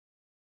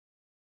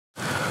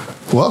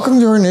Welcome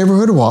to our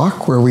neighborhood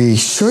walk, where we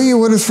show you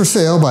what is for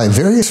sale by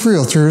various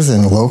realtors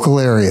in local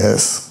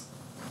areas.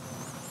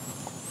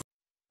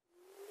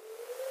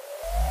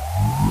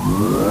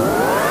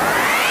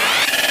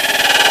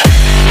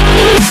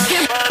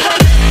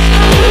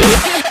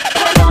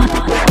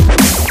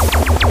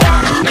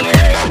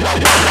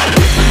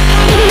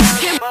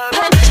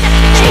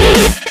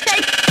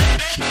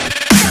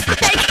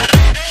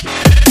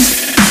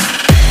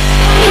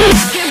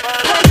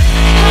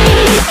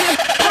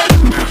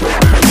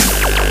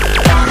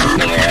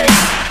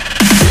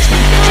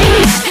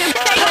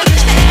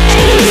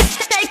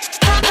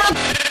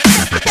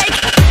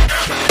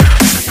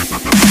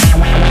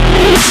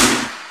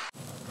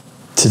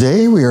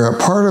 Today we are a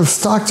part of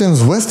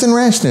Stockton's Weston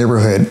Ranch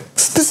neighborhood,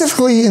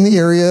 specifically in the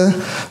area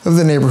of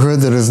the neighborhood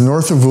that is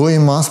north of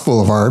William Moss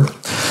Boulevard.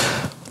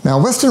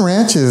 Now, Weston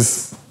Ranch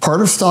is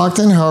part of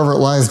Stockton, however it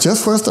lies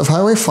just west of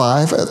Highway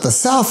 5 at the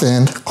south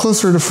end,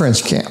 closer to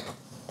French Camp.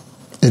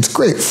 It's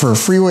great for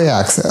freeway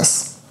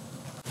access.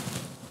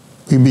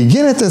 We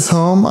begin at this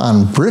home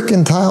on Brick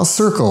and Tile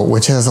Circle,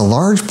 which has a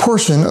large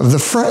portion of the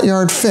front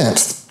yard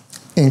fenced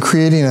in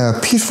creating a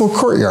peaceful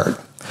courtyard.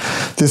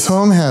 This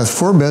home has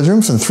 4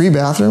 bedrooms and 3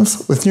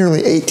 bathrooms with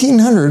nearly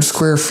 1,800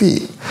 square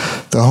feet.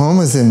 The home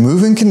is in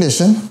move-in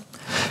condition.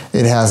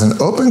 It has an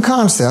open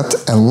concept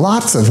and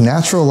lots of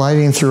natural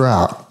lighting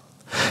throughout.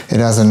 It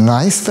has a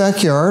nice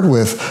backyard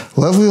with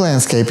lovely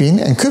landscaping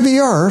and could be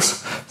yours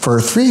for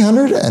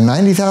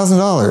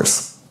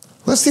 $390,000.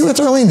 Let's see what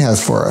Darlene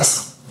has for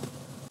us.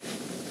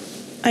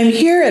 I'm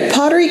here at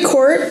Pottery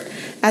Court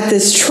at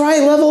this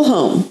tri-level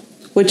home,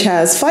 which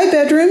has 5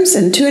 bedrooms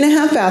and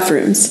 2.5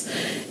 bathrooms.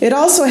 It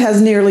also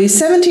has nearly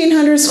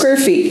 1,700 square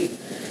feet.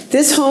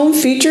 This home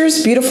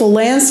features beautiful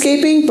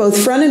landscaping,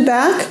 both front and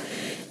back,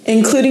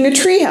 including a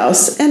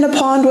treehouse and a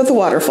pond with a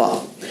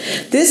waterfall.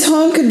 This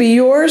home could be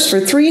yours for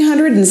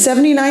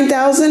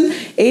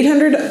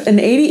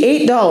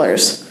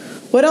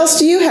 $379,888. What else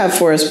do you have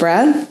for us,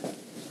 Brad?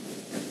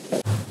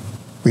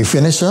 We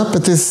finish up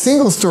at this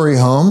single-story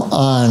home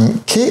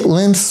on Kate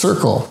Lind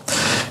Circle.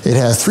 It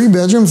has 3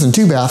 bedrooms and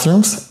 2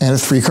 bathrooms and a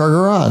 3-car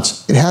garage.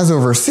 It has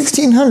over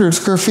 1,600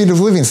 square feet of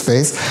living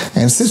space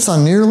and sits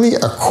on nearly a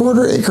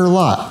 1/4-acre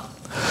lot.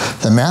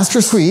 The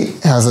master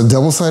suite has a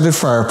double-sided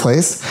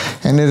fireplace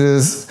and it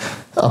is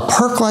a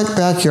park-like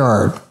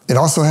backyard. It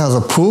also has a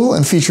pool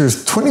and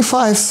features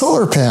 25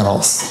 solar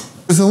panels.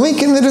 There's a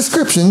link in the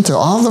description to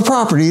all of the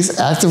properties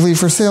actively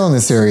for sale in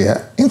this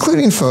area,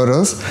 including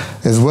photos,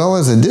 as well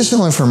as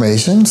additional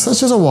information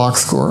such as a walk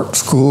score,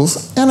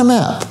 schools, and a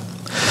map.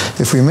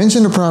 If we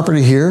mention a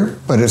property here,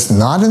 but it's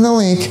not in the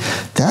link,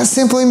 that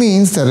simply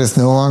means that it's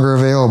no longer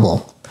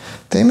available.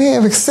 They may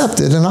have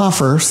accepted an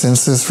offer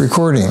since this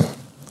recording.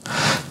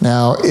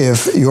 Now,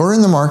 if you're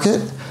in the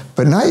market,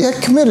 but not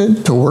yet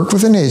committed to work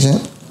with an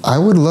agent, I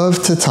would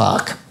love to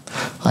talk.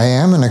 I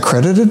am an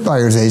accredited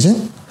buyer's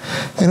agent,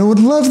 and I would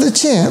love the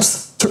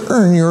chance to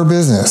earn your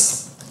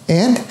business.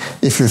 And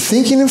if you're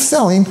thinking of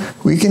selling,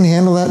 we can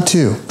handle that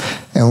too,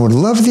 and would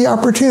love the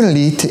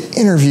opportunity to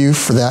interview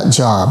for that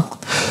job.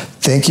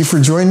 Thank you for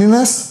joining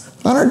us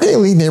on our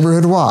daily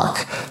neighborhood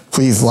walk.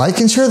 Please like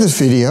and share this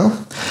video.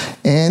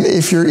 And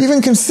if you're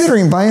even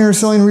considering buying or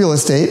selling real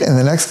estate in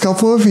the next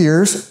couple of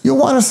years, you'll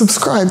want to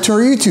subscribe to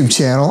our YouTube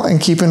channel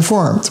and keep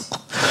informed.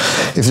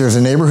 If there's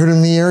a neighborhood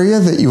in the area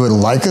that you would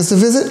like us to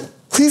visit,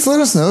 please let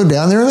us know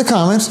down there in the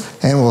comments,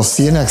 and we'll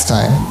see you next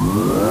time.